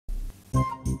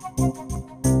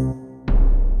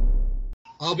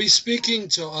I'll be speaking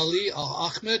to Ali Al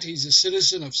Ahmed. He's a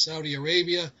citizen of Saudi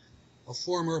Arabia, a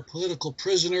former political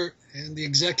prisoner, and the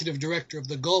executive director of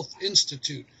the Gulf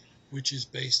Institute, which is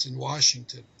based in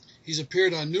Washington. He's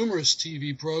appeared on numerous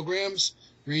TV programs,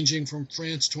 ranging from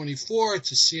France 24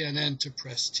 to CNN to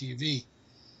Press TV.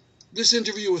 This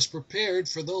interview was prepared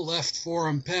for the Left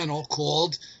Forum panel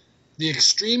called "The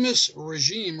Extremist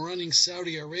Regime Running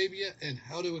Saudi Arabia and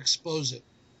How to Expose It."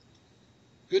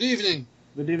 Good evening.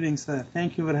 Good evening, sir.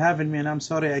 Thank you for having me, and I'm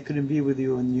sorry I couldn't be with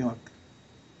you in New York.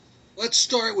 Let's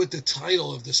start with the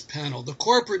title of this panel. The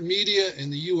corporate media in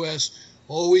the U.S.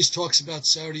 always talks about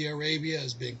Saudi Arabia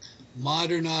as being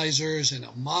modernizers and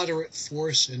a moderate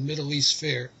force in Middle East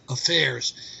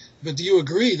affairs. But do you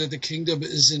agree that the kingdom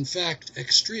is in fact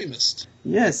extremist?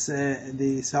 Yes,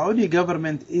 the Saudi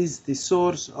government is the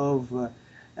source of,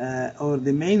 or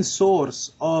the main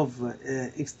source of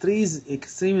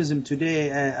extremism today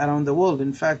around the world.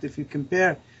 In fact, if you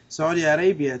compare Saudi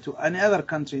Arabia to any other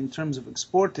country in terms of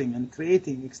exporting and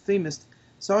creating extremists,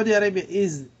 Saudi Arabia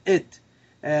is it.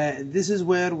 This is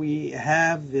where we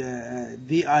have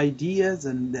the ideas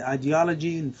and the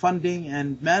ideology and funding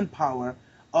and manpower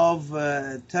of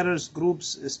terrorist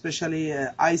groups, especially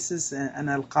ISIS and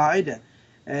Al-Qaeda.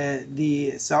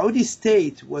 The Saudi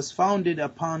state was founded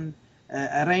upon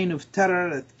a reign of terror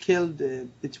that killed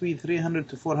between 300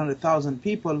 to 400,000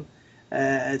 people,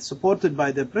 supported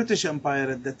by the British Empire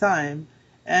at the time,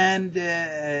 and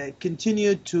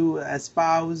continued to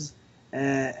espouse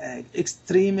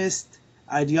extremist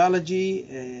ideology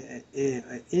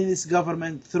in its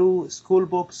government through school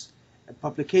books,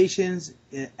 publications,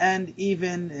 and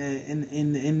even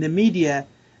in the media.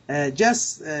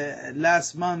 Just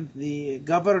last month, the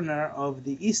governor of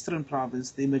the Eastern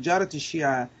Province, the majority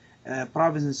Shia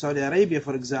province in Saudi Arabia,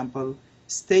 for example,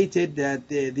 stated that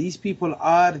these people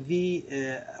are the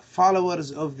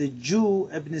followers of the Jew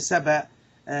Ibn Saba,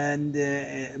 and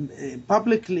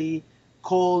publicly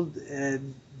called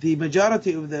the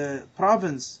majority of the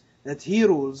province that he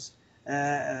rules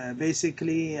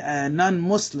basically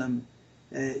non-Muslim.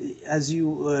 As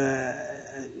you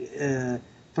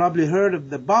probably heard of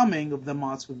the bombing of the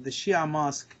mosque, of the Shia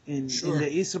mosque in the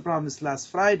Eastern Province last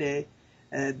Friday,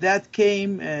 that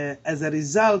came as a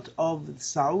result of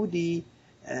Saudi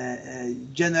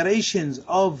generations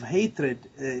of hatred.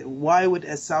 Why would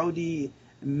a Saudi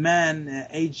man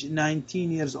aged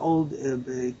 19 years old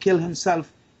kill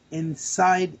himself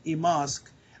inside a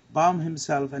mosque, bomb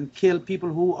himself and kill people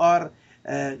who are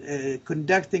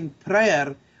conducting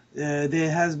prayer?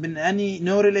 There has been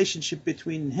no relationship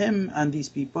between him and these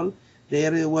people.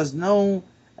 There was no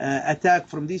attack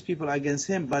from these people against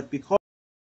him, but because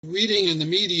reading in the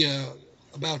media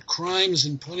about crimes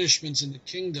and punishments in the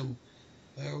kingdom,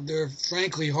 they're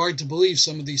frankly hard to believe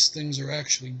some of these things are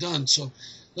actually done. So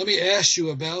let me ask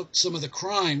you about some of the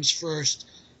crimes first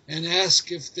and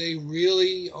ask if they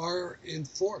really are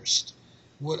enforced.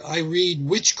 What I read: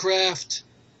 witchcraft,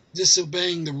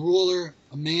 disobeying the ruler,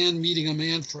 a man meeting a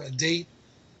man for a date,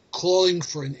 calling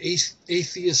for an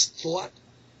atheist thought,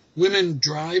 women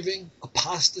driving,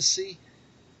 apostasy,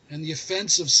 and the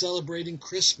offense of celebrating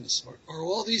Christmas. Are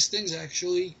all these things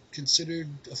actually considered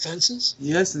offenses?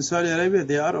 Yes, in Saudi Arabia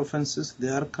they are offenses, they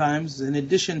are crimes. In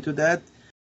addition to that,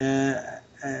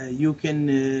 you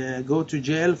can go to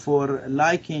jail for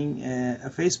liking a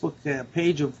Facebook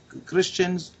page of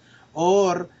Christians,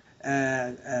 or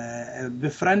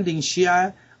befriending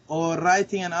Shia, or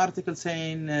writing an article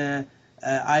saying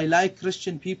I like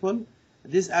Christian people.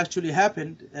 This actually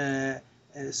happened.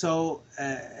 So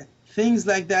things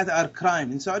like that are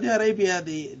crime. In Saudi Arabia,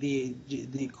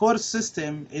 the court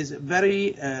system is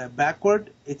very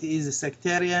backward. It is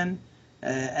sectarian,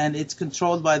 and it's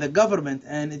controlled by the government,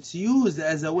 and it's used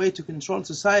as a way to control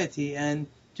society and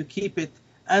to keep it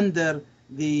under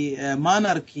the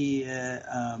monarchy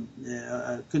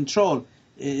control.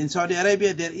 In Saudi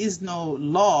Arabia, there is no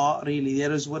law really.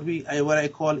 There is what I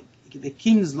call the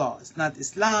king's law. It's not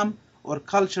Islam or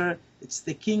culture. It's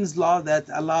the king's law that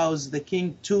allows the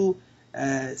king to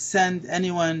send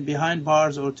anyone behind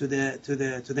bars or to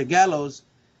the gallows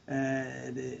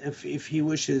if he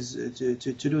wishes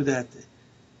to do that.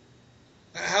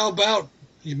 How about,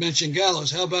 you mentioned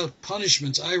gallows, how about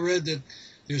punishments? I read that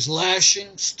there's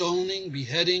lashing, stoning,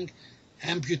 beheading,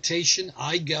 amputation,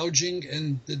 eye gouging,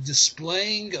 and the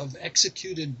displaying of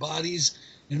executed bodies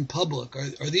in public.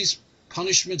 Are these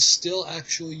punishments still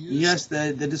actually used? Yes,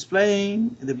 the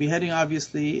displaying, the beheading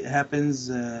obviously happens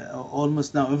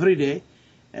almost now every day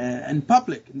in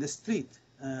public, in the street.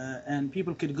 And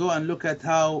people could go and look at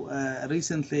how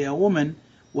recently a woman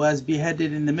was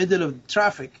beheaded in the middle of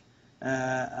traffic.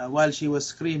 while she was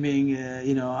screaming,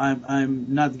 I'm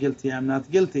not guilty, I'm not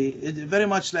guilty. It very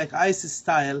much like ISIS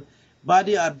style.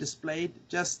 Body are displayed.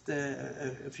 Just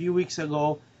a few weeks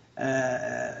ago,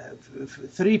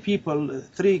 three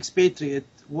expatriate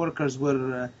workers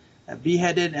were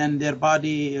beheaded and their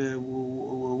body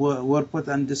were put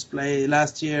on display.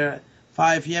 Last year,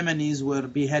 5 Yemenis were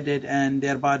beheaded and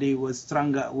their body was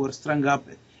strung up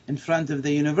in front of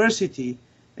the university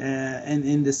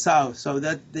in the south. So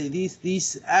that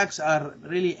these acts are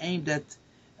really aimed at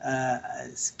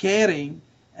scaring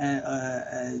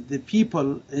the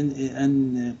people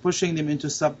and pushing them into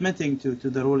submitting to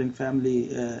the ruling family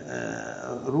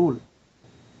rule.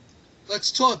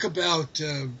 Let's talk about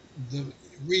the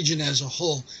region as a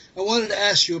whole. I wanted to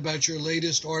ask you about your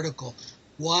latest article,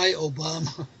 Why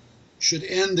Obama Should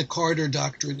End the Carter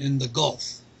Doctrine in the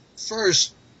Gulf.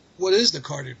 First, what is the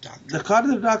Carter Doctrine? The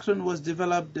Carter Doctrine was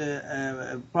developed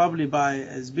probably by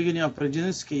Zbigniew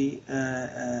Brzezinski,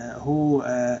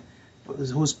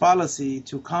 whose policy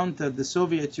to counter the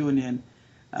Soviet Union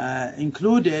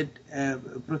included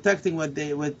protecting what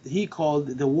he called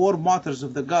the war motors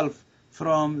of the Gulf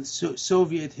from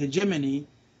Soviet hegemony.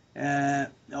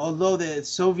 Although the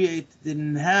Soviet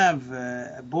didn't have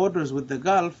borders with the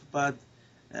Gulf, but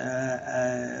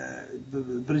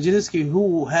Brzezinski,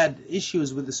 who had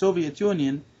issues with the Soviet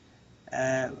Union,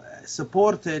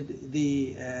 supported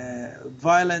the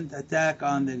violent attack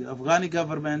on the Afghani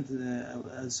government,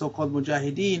 so-called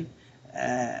Mujahideen,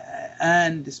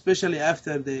 and especially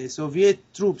after the Soviet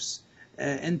troops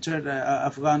entered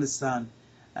Afghanistan.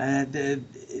 The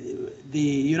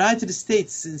United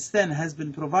States since then has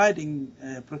been providing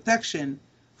protection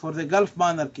for the Gulf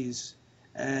monarchies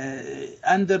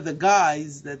under the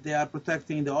guise that they are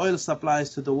protecting the oil supplies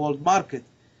to the world market.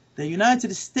 The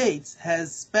United States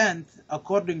has spent,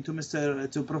 according to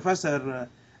Professor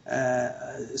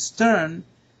Stern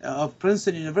of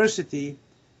Princeton University,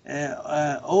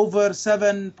 over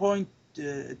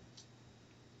 $7.2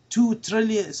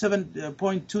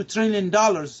 trillion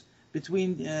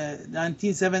between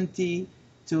 1970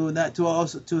 to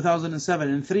 2007.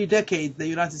 In 3 decades, the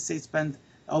United States spent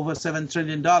over $7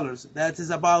 trillion. That is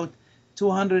about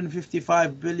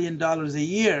 $255 billion a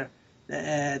year.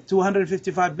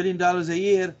 $255 billion a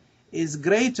year is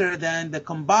greater than the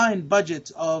combined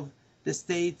budget of the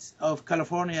states of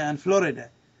California and Florida.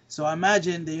 So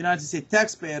imagine the United States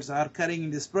taxpayers are carrying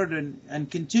this burden and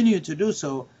continue to do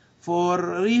so for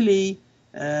really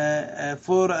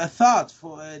for a thought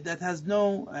that has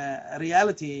no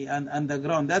reality on the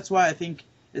ground. That's why I think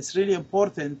it's really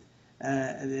important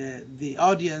the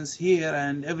audience here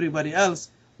and everybody else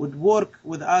would work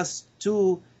with us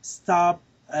to stop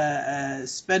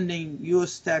spending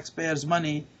U.S. taxpayers'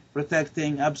 money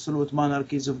protecting absolute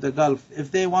monarchies of the Gulf. If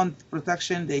they want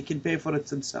protection, they can pay for it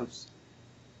themselves.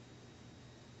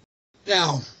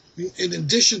 Now, in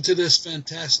addition to this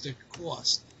fantastic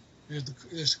cost, there's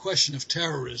the question of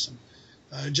terrorism.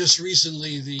 Just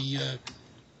recently, the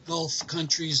Gulf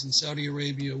countries and Saudi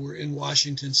Arabia were in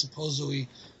Washington supposedly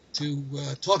to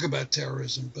talk about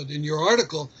terrorism. But in your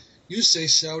article, you say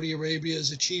Saudi Arabia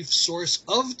is a chief source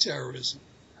of terrorism.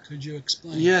 Could you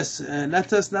explain? Yes,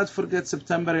 let us not forget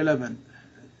September 11th.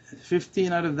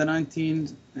 15 out of the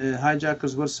 19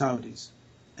 hijackers were Saudis,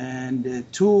 and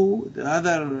two of the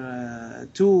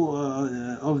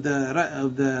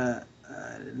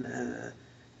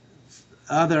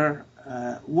other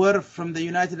were from the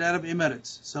United Arab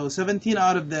Emirates. So 17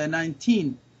 out of the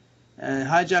 19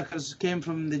 hijackers came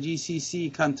from the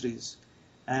GCC countries.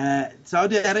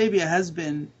 Saudi Arabia has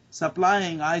been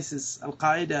supplying ISIS, Al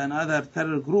Qaeda, and other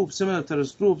similar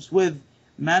terrorist groups with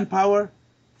manpower,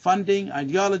 funding,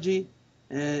 ideology.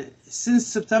 Since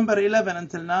September 11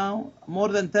 until now, more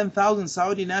than 10,000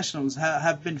 Saudi nationals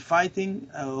have been fighting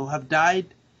or have died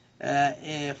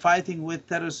fighting with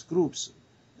terrorist groups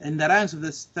in the ranks of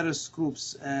the terrorist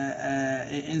groups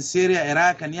in Syria,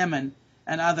 Iraq, and Yemen,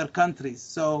 and other countries.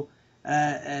 So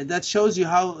that shows you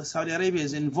how Saudi Arabia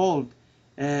is involved.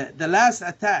 The last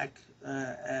attack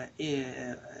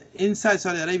inside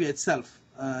Saudi Arabia itself,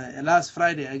 last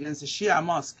Friday against a Shia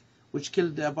mosque, which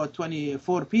killed about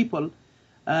 24 people,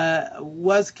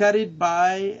 was carried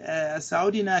by a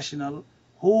Saudi national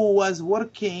who was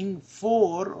working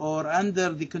for or under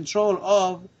the control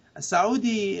of a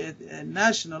Saudi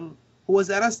national who was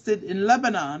arrested in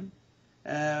Lebanon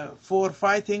for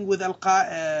fighting with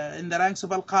in the ranks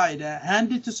of Al Qaeda,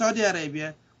 handed to Saudi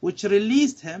Arabia, which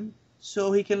released him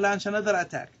so he can launch another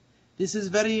attack. This is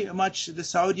very much the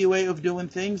Saudi way of doing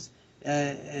things.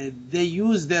 They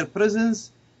use their prisons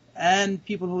and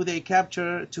people who they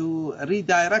capture to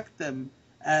redirect them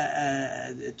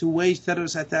to wage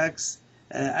terrorist attacks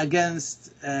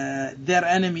against their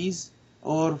enemies,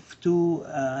 or to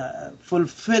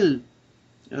fulfill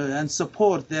and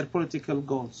support their political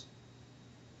goals.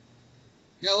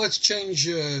 Now let's change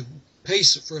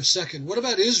pace for a second. What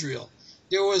about Israel?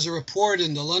 There was a report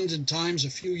in the London Times a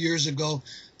few years ago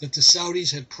that the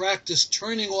Saudis had practiced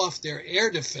turning off their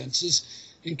air defenses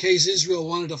in case Israel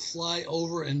wanted to fly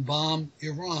over and bomb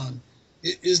Iran.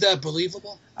 Is that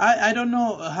believable? I don't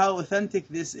know how authentic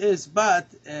this is, but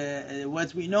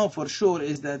what we know for sure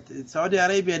is that Saudi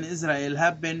Arabia and Israel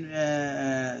have been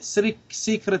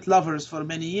secret lovers for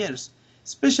many years,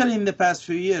 especially in the past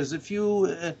few years. If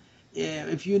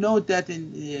you note that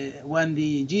when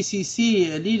the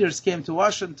GCC leaders came to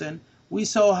Washington, we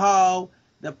saw how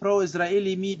the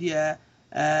pro-Israeli media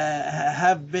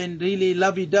have been really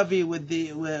lovey-dovey with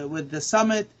the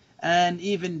summit, and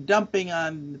even dumping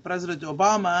on President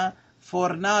Obama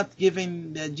for not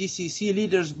giving the GCC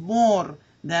leaders more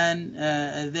than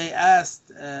they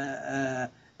asked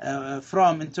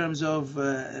from, in terms of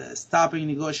stopping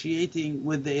negotiating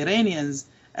with the Iranians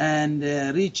and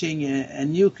reaching a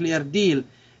nuclear deal.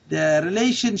 The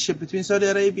relationship between Saudi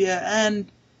Arabia and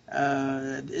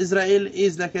Israel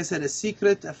is, like I said, a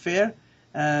secret affair.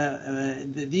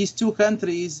 These two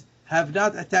countries have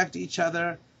not attacked each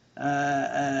other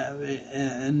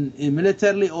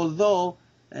militarily, although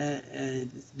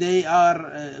they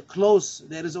are close.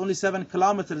 There is only 7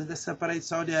 kilometers that separate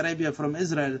Saudi Arabia from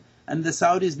Israel, and the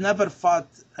Saudis never fought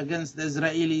against the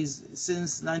Israelis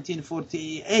since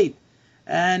 1948.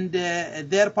 And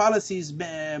their policies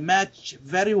match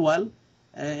very well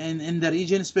in the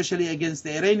region, especially against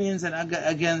the Iranians and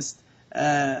against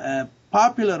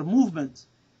popular movements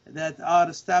that are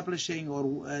establishing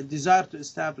or desire to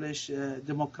establish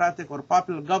democratic or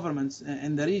popular governments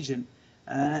in the region.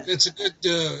 It's a good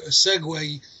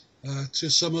segue to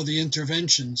some of the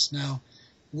interventions. Now,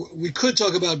 we could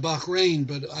talk about Bahrain,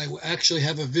 but I actually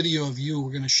have a video of you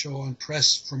we're going to show on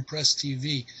from Press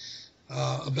TV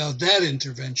about that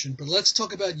intervention. But let's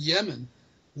talk about Yemen.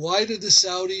 Why did the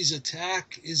Saudis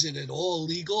attack? Is it at all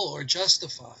legal or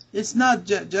justified? It's not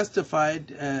justified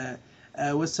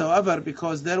whatsoever,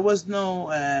 because there was no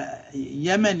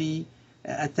Yemeni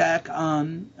attack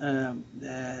on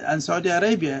Saudi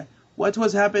Arabia. What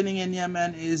was happening in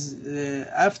Yemen is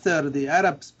after the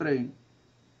Arab Spring,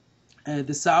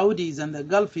 the Saudis and the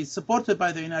Gulfis, supported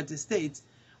by the United States,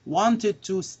 wanted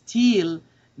to steal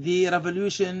the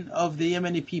revolution of the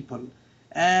Yemeni people,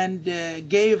 and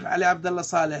gave Ali Abdullah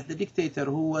Saleh, the dictator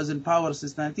who was in power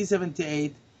since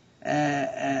 1978,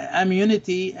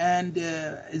 immunity, and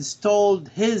installed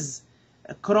his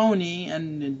crony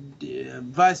and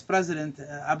Vice President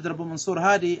Abdurrahman Mansour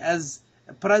Hadi as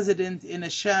president in a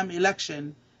sham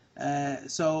election.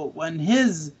 So when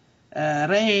his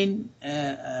reign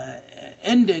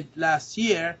ended last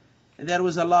year, there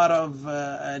was a lot of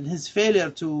and his failure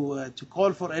to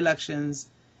call for elections.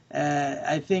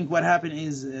 I think what happened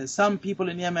is some people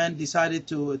in Yemen decided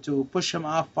to push him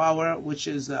off power, which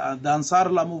is the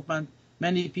Ansarullah movement.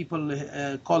 Many people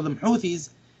call them Houthis,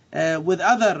 with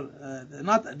other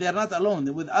they're not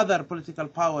alone, with other political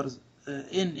powers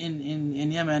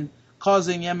in Yemen,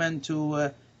 causing Yemen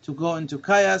to go into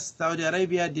chaos. Saudi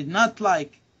Arabia did not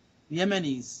like the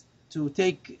Yemenis to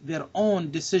take their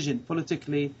own decision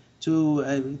politically to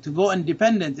go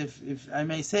independent, if I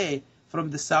may say, from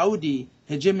the Saudi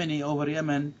hegemony over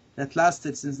Yemen that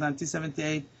lasted since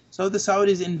 1978. So the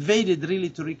Saudis invaded really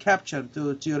to recapture,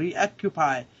 to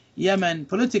reoccupy Yemen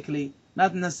politically,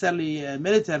 not necessarily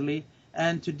militarily,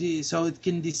 and so it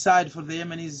can decide for the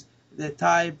Yemenis the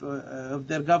type of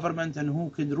their government and who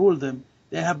can rule them.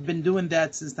 They have been doing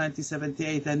that since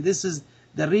 1978, and this is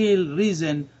the real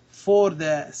reason for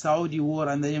the Saudi war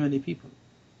on the Yemeni people.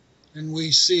 And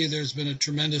we see there's been a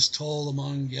tremendous toll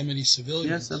among Yemeni civilians.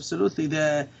 Yes, absolutely.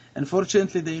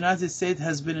 Unfortunately, the United States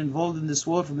has been involved in this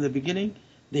war from the beginning.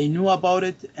 They knew about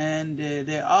it, and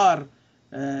the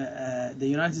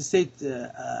United States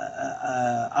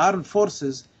armed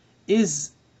forces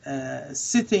is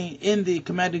sitting in the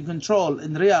command and control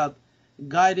in Riyadh,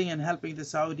 guiding and helping the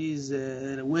Saudis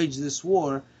wage this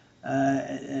war.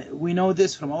 We know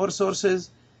this from our sources.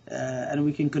 And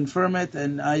we can confirm it,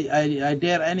 and I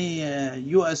dare any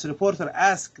U.S. reporter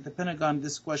ask the Pentagon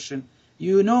this question.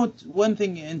 You note one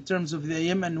thing in terms of the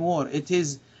Yemen war: it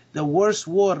is the worst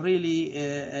war really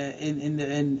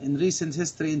in recent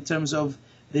history in terms of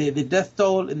the death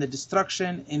toll and the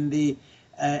destruction.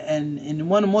 And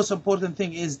one most important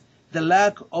thing is the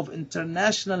lack of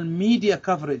international media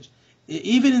coverage.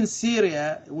 Even in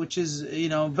Syria, which is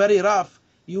very rough.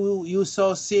 You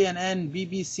saw CNN,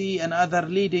 BBC, and other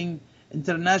leading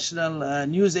international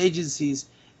news agencies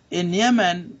in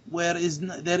Yemen, where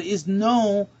there is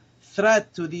no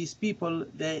threat to these people.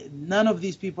 None of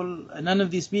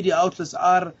these media outlets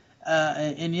are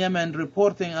in Yemen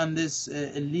reporting on this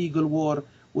illegal war,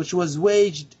 which was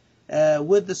waged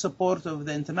with the support of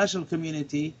the international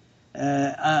community,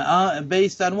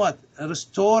 based on what?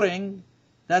 Restoring.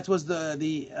 That was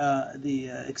the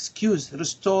excuse,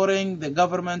 restoring the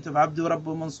government of Abdul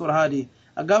Rabbu Mansour Hadi,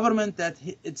 a government that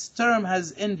its term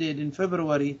has ended in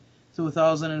February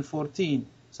 2014.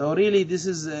 So really, this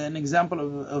is an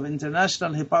example of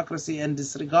international hypocrisy and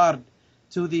disregard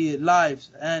to the lives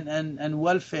and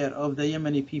welfare of the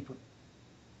Yemeni people.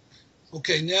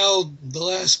 Okay, now the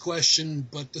last question,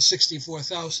 but the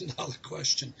 $64,000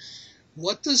 question.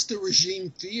 What does the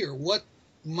regime fear? What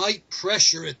might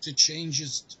pressure it to change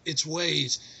its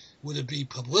ways? Would it be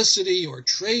publicity or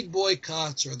trade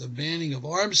boycotts or the banning of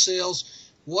arms sales?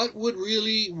 What would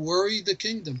really worry the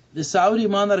kingdom? The Saudi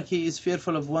monarchy is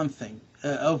fearful of one thing,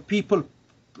 of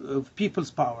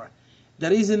people's power. The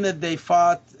reason that they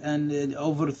fought and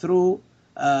overthrew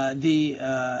the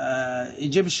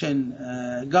Egyptian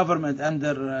government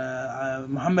under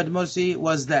Mohammed Morsi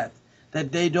was that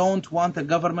they don't want a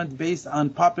government based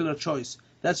on popular choice.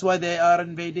 That's why they are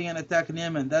invading and attacking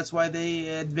Yemen. That's why they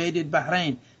invaded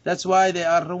Bahrain. That's why they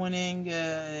are ruining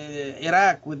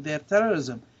Iraq with their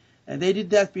terrorism. They did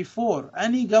that before.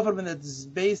 Any government that is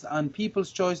based on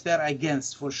people's choice, they're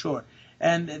against for sure.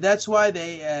 And that's why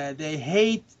they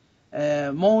hate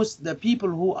most the people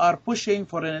who are pushing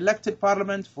for an elected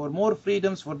parliament, for more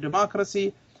freedoms, for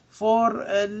democracy, for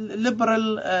a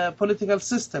liberal political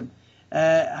system.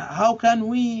 How can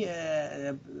we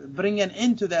bring an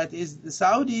end to that? Is the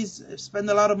Saudis spend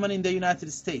a lot of money in the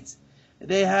United States.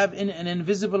 They have an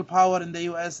invisible power in the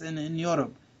US and in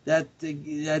Europe that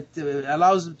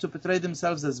allows them to portray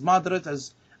themselves as moderate,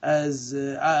 as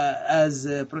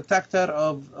a protector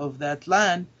of that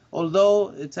land,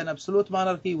 although it's an absolute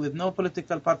monarchy with no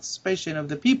political participation of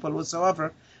the people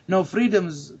whatsoever, no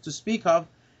freedoms to speak of,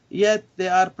 yet they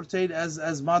are portrayed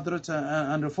as moderate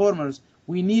and reformers.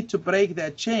 We need to break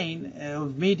that chain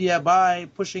of media by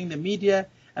pushing the media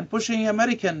and pushing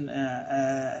American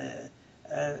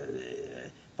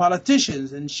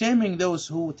politicians and shaming those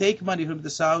who take money from the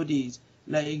Saudis.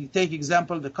 Like, take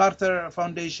example, the Carter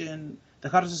Foundation, the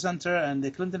Carter Center, and the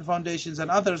Clinton Foundations,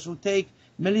 and others who take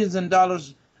millions of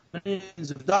dollars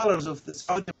of the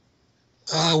Saudi.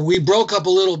 We broke up a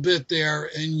little bit there,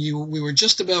 and we were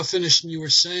just about finished, and you were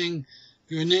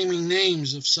naming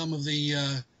names of some of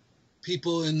the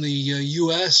people in the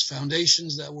U.S.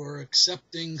 foundations that were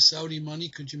accepting Saudi money.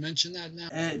 Could you mention that now?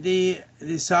 The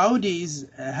Saudis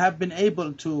have been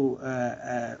able to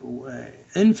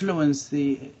influence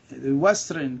the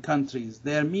Western countries,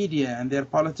 their media and their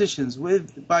politicians,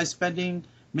 by spending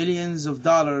millions of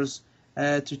dollars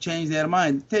to change their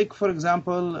mind. Take, for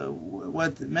example,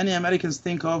 what many Americans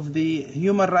think of the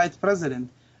human rights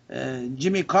president,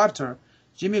 Jimmy Carter.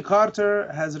 Jimmy Carter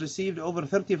has received over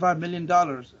 $35 million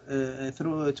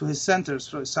to his centers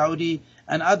for Saudi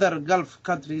and other Gulf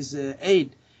countries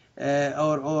aid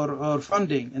or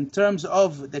funding. In terms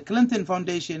of the Clinton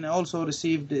Foundation, also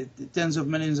received tens of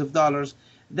millions of dollars.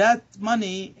 That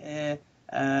money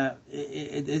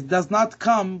it does not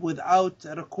come without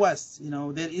requests.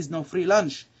 There is no free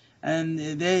lunch. And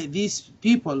these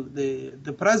people,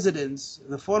 the presidents,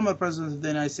 the former presidents of the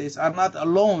United States, are not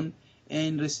alone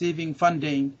in receiving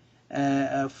funding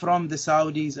from the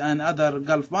Saudis and other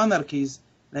Gulf monarchies,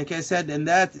 like I said, and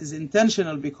that is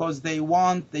intentional because they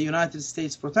want the United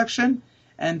States protection,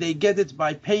 and they get it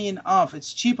by paying off.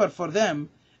 It's cheaper for them.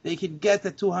 They can get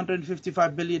a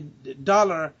 $255 billion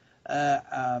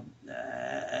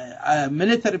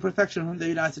military protection from the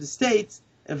United States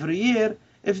every year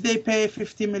if they pay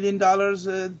 $50 million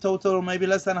total, or maybe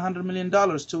less than $100 million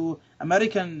to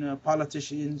American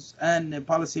politicians and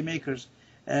policymakers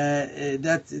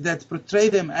that portray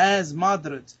them as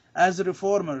moderates, as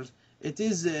reformers. It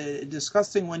is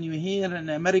disgusting when you hear an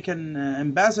American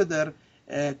ambassador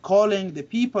calling the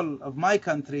people of my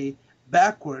country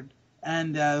backward,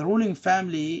 and the ruling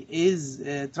family is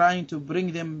trying to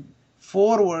bring them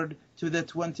forward to the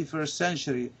 21st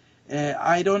century.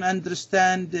 I don't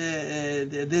understand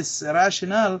this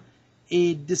rationale.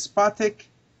 A despotic,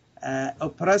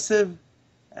 oppressive,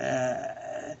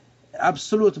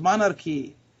 absolute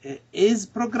monarchy is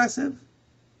progressive,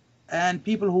 and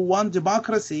people who want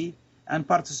democracy and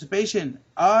participation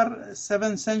are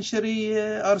 7th century,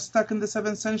 are stuck in the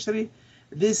 7th century.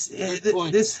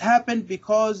 This happened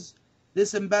because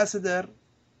this ambassador,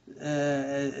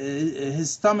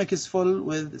 his stomach is full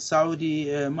with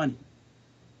Saudi money.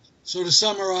 So to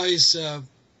summarize,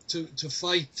 to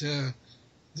fight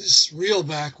this real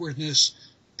backwardness,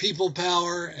 people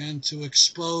power, and to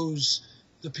expose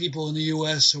the people in the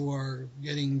U.S. who are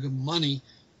getting money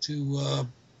to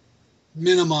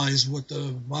minimize what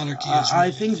the monarchy is. I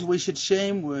think we should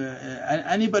shame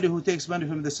anybody who takes money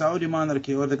from the Saudi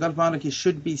monarchy or the Gulf monarchy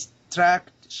should be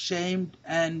tracked, shamed,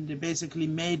 and basically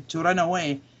made to run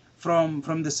away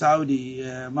from the Saudi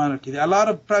monarchy. A lot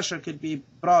of pressure could be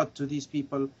brought to these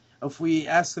people if we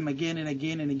ask them again and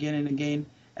again and again and again,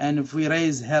 and if we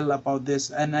raise hell about this.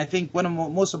 And I think one of the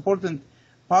most important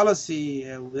policy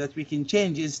that we can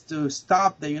change is to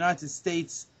stop the United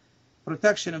States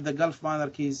protection of the Gulf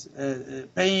monarchies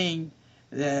paying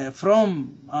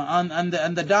from on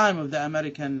the dime of the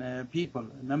American people.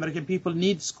 The American people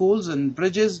need schools and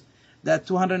bridges. That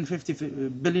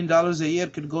 $250 billion a year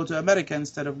could go to America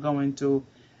instead of going to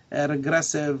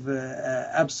regressive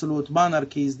absolute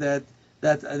monarchies that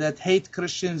hate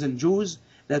Christians and Jews,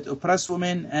 that oppress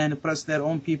women and oppress their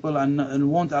own people,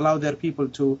 and won't allow their people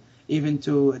to even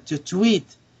to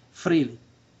tweet freely.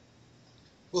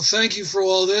 Well, thank you for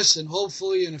all this, and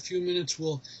hopefully in a few minutes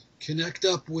we'll connect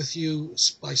up with you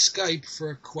by Skype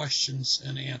for questions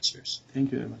and answers.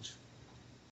 Thank you very much.